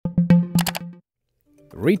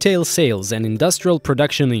Retail sales and industrial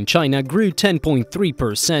production in China grew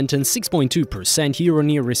 10.3% and 6.2%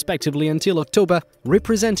 year-on-year respectively until October,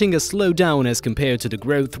 representing a slowdown as compared to the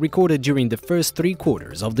growth recorded during the first 3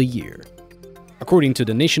 quarters of the year. According to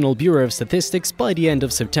the National Bureau of Statistics, by the end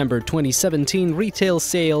of September 2017, retail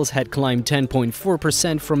sales had climbed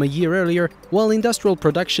 10.4% from a year earlier, while industrial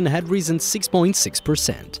production had risen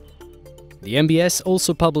 6.6%. The NBS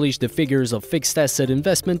also published the figures of fixed asset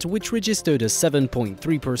investment, which registered a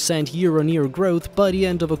 7.3% year-on-year growth by the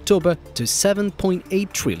end of October to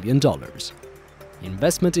 $7.8 trillion.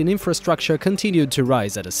 Investment in infrastructure continued to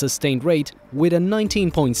rise at a sustained rate, with a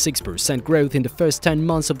 19.6% growth in the first 10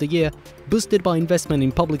 months of the year, boosted by investment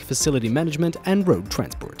in public facility management and road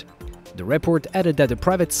transport. The report added that the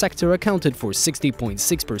private sector accounted for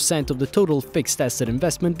 60.6% of the total fixed asset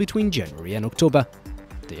investment between January and October.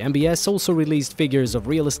 The NBS also released figures of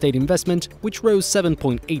real estate investment, which rose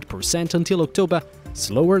 7.8% until October,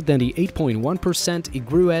 slower than the 8.1% it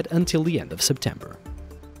grew at until the end of September.